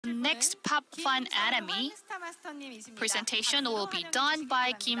Next Pop Fun Atomy presentation will be done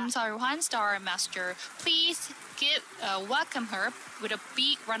by Kim Seol-hwan, Star Master. Please welcome her with a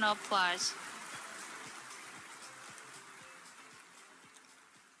big round of applause.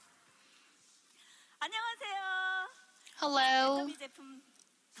 안녕하세요. Hello. 애터미 제품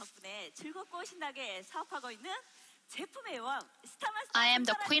덕분에 즐겁고 신나게 사업하고 있는 제품의 여왕 스타마스터. I am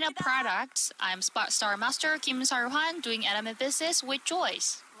the queen of products. I'm Star Master Kim Seol-hwan doing Atomy business with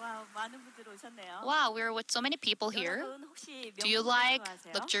choice. 와, 많은 분들 오셨네요. Wow, we're with so many people here. 여러분 혹시 Do you 명품 like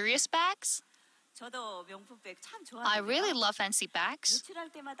좋아하세요? luxurious bags? 저도 명품백 참 I 좋아하는데요. really love fancy bags. 외출할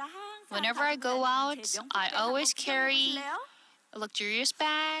때마다 항상 Whenever I go 가지고 out, 다니는 제 명품백 I always 한번 carry 구경해 보실래요? a luxurious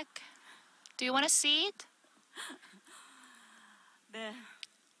bag. Do you want to see it? 네.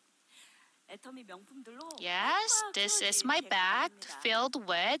 애터미 명품들로 Yes, this is my bag filled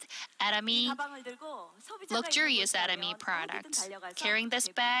with Atomy 가방을 들고 소비자가 luxurious 입는 Atomy 곳에 products. 어디든 달려가서 Carrying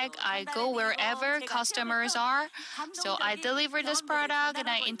this 제품도 bag, I go wherever 제가 customers 체험했던 are. So I 감동적인 deliver this 경험들을 product and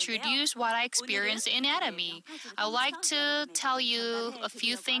I 전달하고 introduce what I experience in Atomy. I would like to tell you a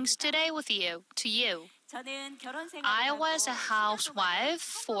few things today to you. 저는 결혼 생활을 I was a 하고 10년 동안 housewife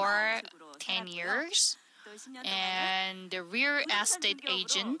for 평범한 10 직으로 years 또 10년 동안은 and a real estate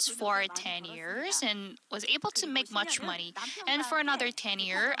agent for 10 years and was able to make much money. And for another 10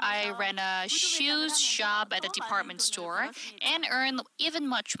 years, I ran a shoes shop at a department store and earned even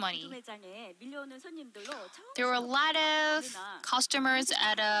much money. 매장에 밀려오는 손님들로 There were a lot of customers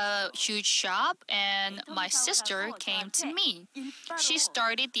at a huge shop and my sister came to me. She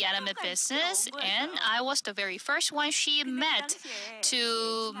started the Atomy business and I was the very first one she met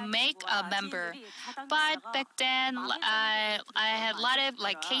to make a member. But back then, I had a lot of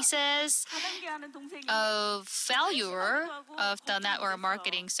cases of failure of the network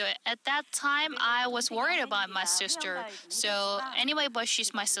marketing. So at that time, I was worried about my sister. So anyway, but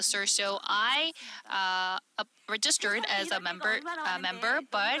she's my sister, so I registered as a member,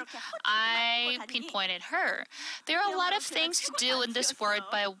 but I pinpointed her. There are a lot of things to do in this world,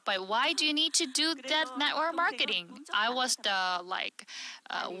 but why do you need to do that network marketing? I was the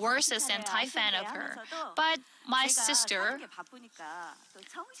worst anti-fan of her. But my sister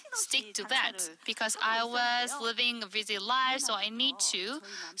stick to that because I was living a busy life, so I need to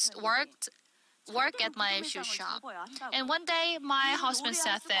work at my shoe shop. And one day my husband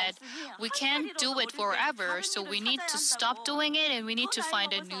said that we can't do it forever, so we need to stop doing it and we need to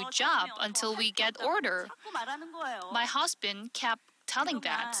find a new job until we get order. My husband kept telling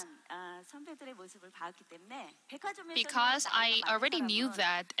that because I already knew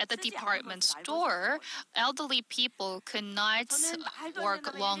that at the department store, elderly people could not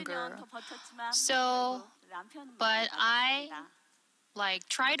work longer. So, but I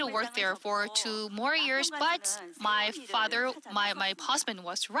tried to work there for 2 more years, but my husband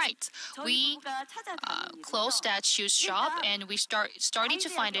was right. We closed that shoes shop and we started to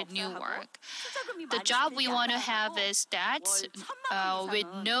find a new work. The job we want to have is that with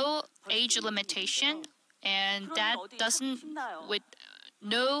no age limitation and that doesn't with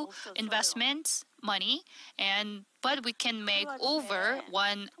no investment money but we can make over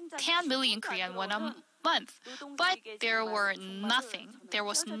 10 million Korean won a month. But there was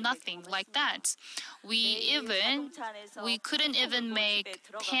nothing like that. We couldn't even make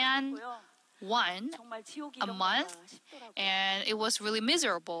 10 won a month, and it was really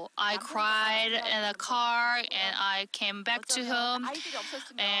miserable. I cried in the car and I came back to home,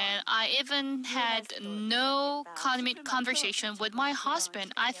 and I even had no conversation with my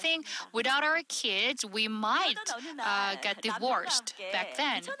husband. I think without our kids, we might get divorced. Back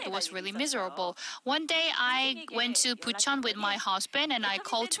then, it was really miserable. One day, I went to Bucheon with my husband, and I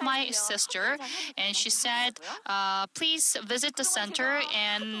called to my sister, and she said, please visit the center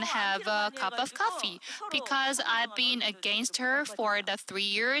and have a cup of coffee, because I've been against her for the 3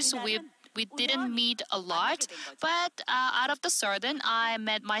 years. We didn't meet a lot, but out of the sudden, I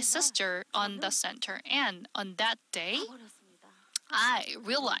met my sister on the center, and on that day, I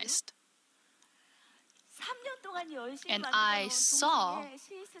realized and I saw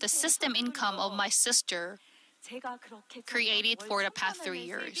the system income of my sister created for the past 3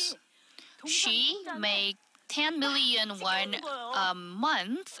 years. She made 10 million won a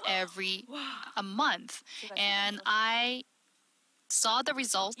month a month, and I saw the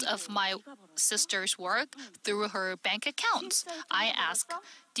result of my sister's work through her bank accounts. I asked,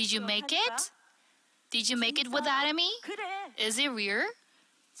 "Did you make it? Did you make it with Atomy? Is it real?"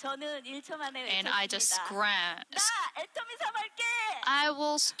 And I just screamed, "I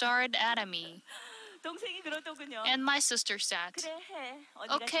will start Atomy." And my sister said,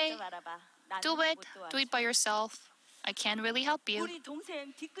 "Okay, do it by yourself." I can't really help you. 우리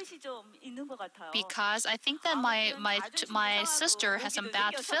동생 뒤끝이 좀 있는 것 같아요. Because I think that my sister has some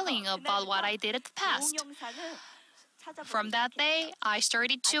bad feeling about what I did in the past. From that day, I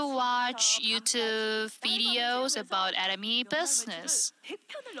started to watch YouTube videos about Atomy business.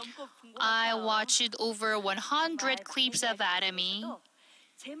 I watched over 100 clips of Atomy,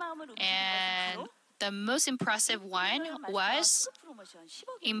 and the most impressive one was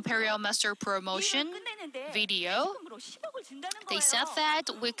Imperial Master Promotion video. They said that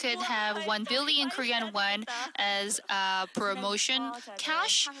we could have 1 billion Korean won as a promotion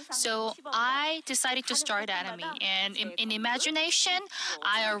cash. So I decided to start Atomy. And in imagination,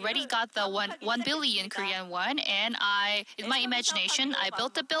 I already got the 1 billion Korean won. And in my imagination, I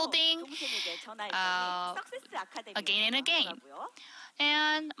built the building again and again.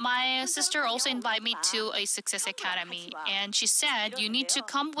 And my sister also invited me to a Success Academy. And she said, you need to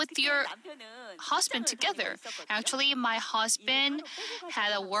come with your husband together. Actually, my husband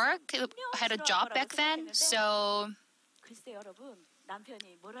had a job back then. So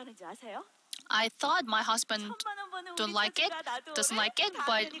I thought my husband doesn't like it,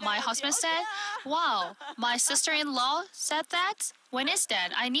 but my husband said, wow, my sister-in-law said that? When is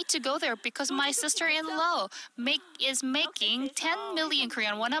that? I need to go there because my sister-in-law is making 10 million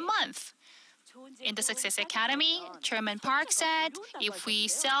Korean won a month. In the Success Academy, Chairman Park said, if we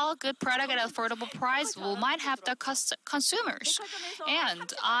sell good product at an affordable price, we might have the consumers.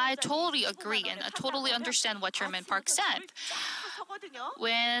 And I totally agree and I totally understand what Chairman Park said.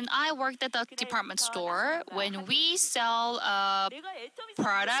 When I worked at the department store, when we sell a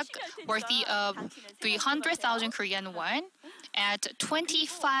product worthy of 300,000 Korean won at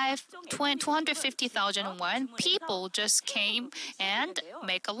 250,000 won, people just came and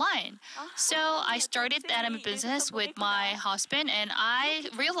make a line. So I started the Atomy business with my husband, and I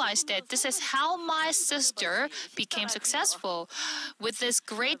realized that this is how my sister became successful. With this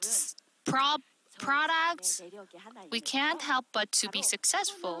great products, we can't help but to be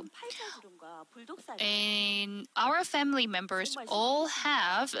successful. And our family members all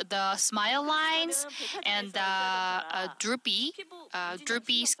have the smile lines and the droopy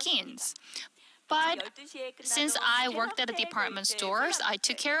skins. But since I worked at the department stores, I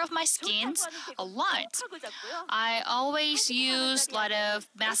took care of my skins a lot. I always used a lot of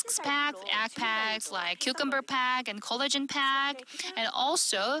masks pack, egg packs like cucumber pack and collagen pack, and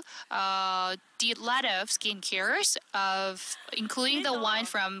also did a lot of skincares, including the one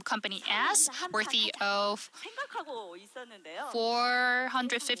from company S, worthy of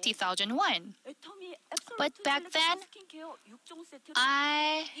 450,000 won. But back then,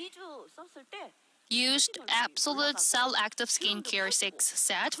 I used Absolute Cell Active Skincare 6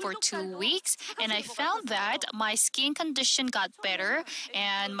 set for 2 weeks, and I found that my skin condition got better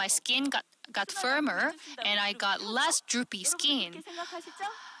and my skin got firmer and I got less droopy skin.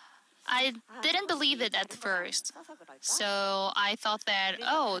 I didn't believe it at first. So I thought that,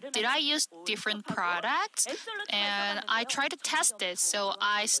 did I use different products? And I tried to test this. So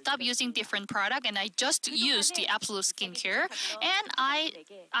I stopped using different product and I just used the Absolute Skincare. And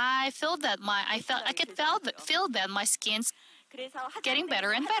I feel that I could feel that my skin's getting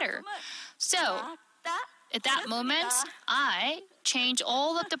better and better. So at that moment, I changed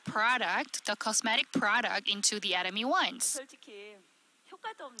all of the cosmetic product into the Atomy ones.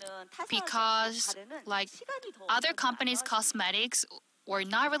 Because other companies' cosmetics were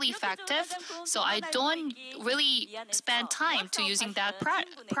not really effective, so I don't really spend time to using that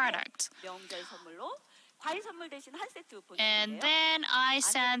product. And then I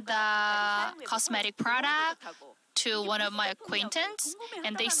sent the cosmetic product to one of my acquaintances,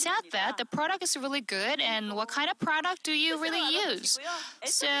 and they said that the product is really good, and what kind of product do you really use?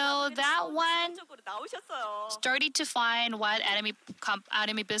 So that one started to find what Atomy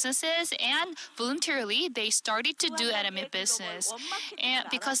business is, and voluntarily they started to do Atomy business, and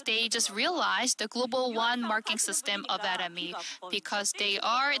because they just realized the global one marking system of Atomy, because they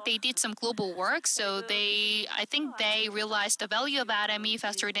did some global work, so I think they realized the value of Atomy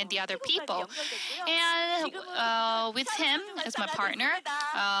faster than the other people, and with him as my partner,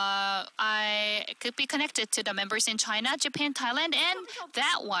 I could be connected to the members in China, Japan, Thailand, and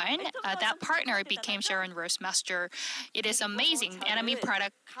that partner became Sharon Roastmaster. It is amazing. Atomy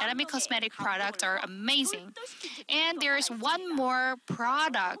cosmetic products are amazing. And there's one more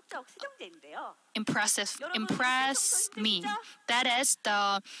product impressed me. That is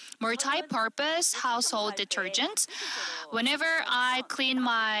the multi-purpose household detergent. Whenever I clean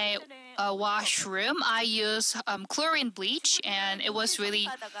my washroom, I use chlorine bleach, and it was really,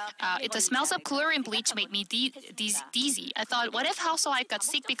 the smells of chlorine bleach made me dizzy. I thought, what if housewife got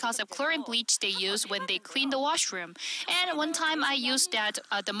sick because of chlorine bleach they use when they clean the washroom? And one time I used that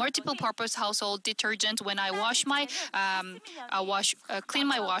the multiple purpose household detergent when I wash my clean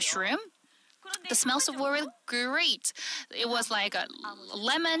my washroom. The smells were great. It was like a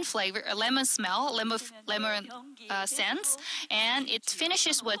lemon flavor, a lemon smell, lemon scents, and it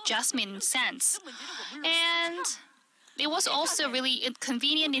finishes with jasmine scents. And it was also really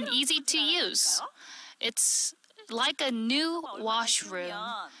convenient and easy to use. It's like a new washroom,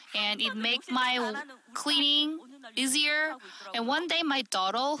 and it makes my cleaning easier. And one day, my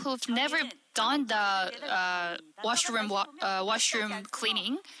daughter, who've never done the washroom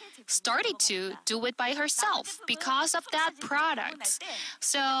cleaning, started to do it by herself because of that product.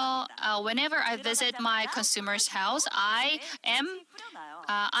 So whenever I visit my consumer's house, I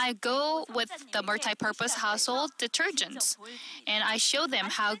go with the multi-purpose household detergents, and I show them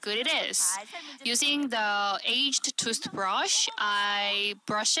how good it is. Using the aged toothbrush, I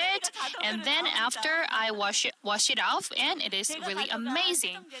brush it, and then after I wash it off, and it is really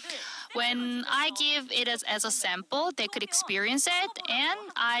amazing. When I give it as a sample, they could experience it, and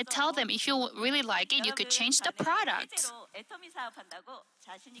I tell them if you really like it, you could change the product.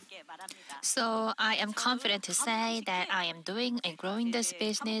 So I am confident to say that I am doing and growing this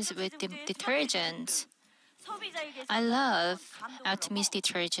business with detergents. I love Atomy's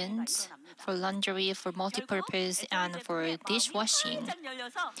detergents for laundry, for multi-purpose, and for dishwashing.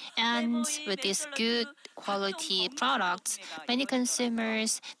 And with these good quality products, many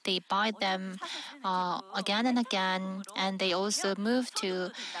consumers, they buy them again and again, and they also move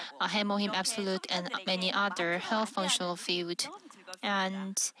to Hemohim Absolute and many other health functional food.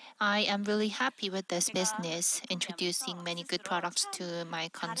 And I am really happy with this business, introducing many good products to my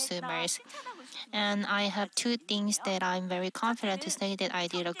consumers. And I have two things that I'm very confident to say that I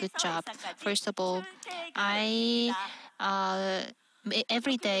did a good job. First of all, I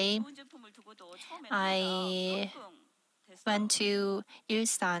every day I went to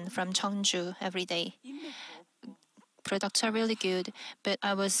Ilsan from Cheongju every day. Products are really good, but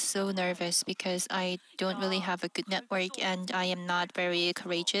I was so nervous because I don't really have a good network and I am not very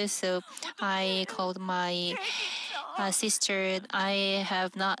courageous. So I called my sister. I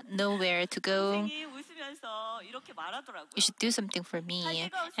have not nowhere to go. You should do something for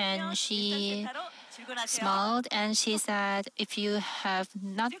me. And she smiled and she said, if you have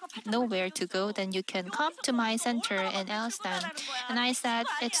not nowhere to go, then you can come to my center in Elstan. And I said,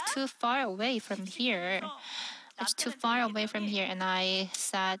 it's too far away from here. It's too far away from here. And I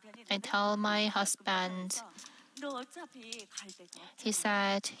tell my husband, he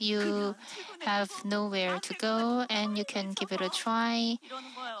said, you have nowhere to go and you can give it a try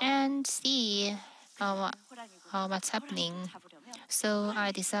and see what's happening. So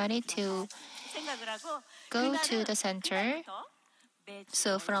I decided to go to the center.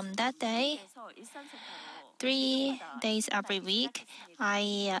 So from that day, 3 days every week,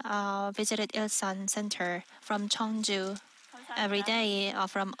 I visited Ilsan Center from Cheongju every day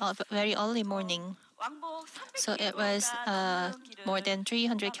from very early morning. So it was more than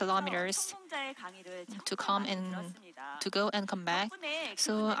 300 kilometers to go and come back.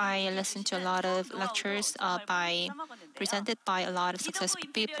 So I listened to a lot of lectures presented by a lot of successful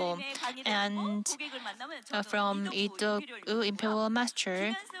people. And from Ito Imperial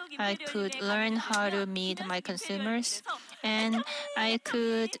Master, I could learn how to meet my consumers. And I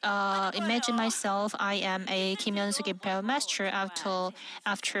could imagine myself, I am a Kim Yeon-suk Imperial Master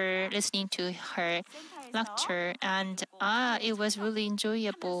after listening to her lecture, and it was really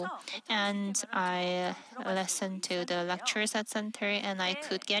enjoyable. And I listened to the lectures at center, and I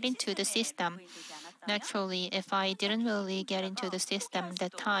could get into the system. Naturally, if I didn't really get into the system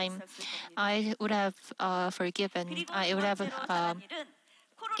that time, I would have forgiven. I would have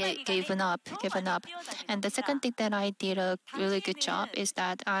given up. And the second thing that I did a really good job is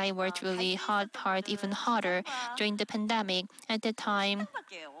that I worked really hard, even harder during the pandemic. At the time,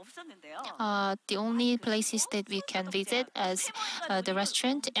 the only places that we can visit is the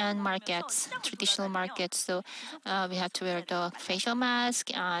restaurant and markets, traditional markets. So we have to wear the facial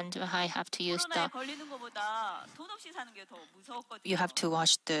mask, and I have to use you have to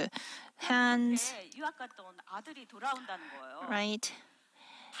wash the hands, right?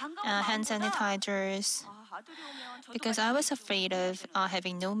 hand sanitizers, because I was afraid of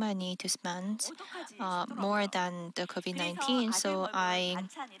having no money to spend more than the COVID-19. So I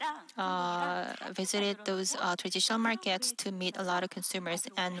visited those traditional markets to meet a lot of consumers.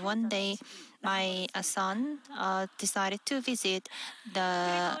 And one day, my son decided to visit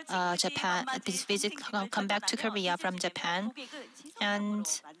the Japan, come back to Korea from Japan, and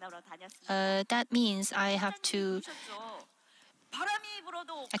that means I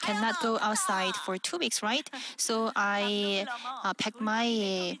cannot go outside for 2 weeks, right? So I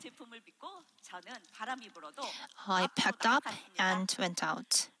packed up and went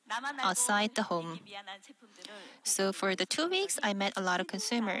out outside the home. So for the 2 weeks, I met a lot of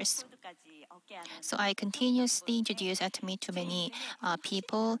consumers. So I continuously introduced Atomy to many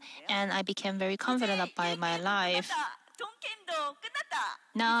people, and I became very confident about my life.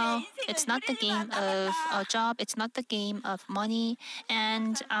 Now, it's not the game of a job, it's not the game of money,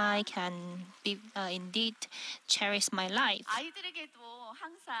 and I can indeed cherish my life.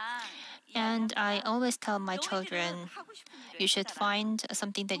 And I always tell my children, you should find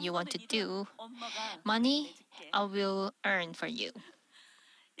something that you want to do. Money, I will earn for you.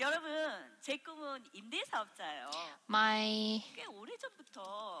 My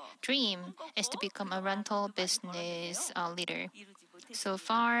dream is to become a rental business leader. So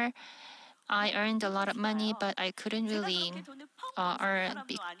far, I earned a lot of money, but I couldn't really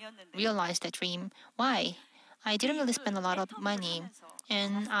realize that dream. Why? I didn't really spend a lot of money,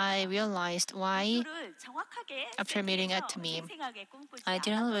 and I realized why after meeting Atomy. I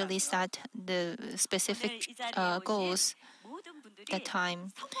didn't really set the specific goals that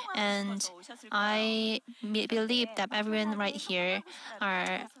time, and I believe that everyone right here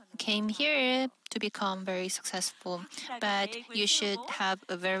came here to become very successful, but you should have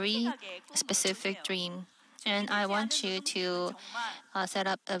a very specific dream. And I want you to set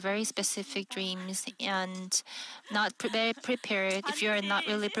up a very specific dreams and not very prepared. If you're not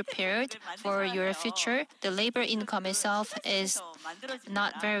really prepared for your future, the labor income itself is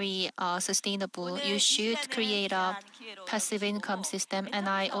not very sustainable. You should create a passive income system, and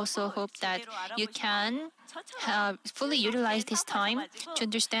I also hope that you can fully utilize this time to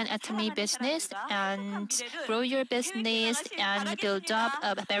understand Atomy business and grow your business and build up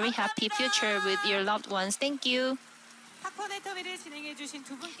a very happy future with your loved ones. Thank you.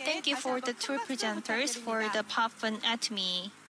 Thank you for the two presenters for the Pop Fun Atomy.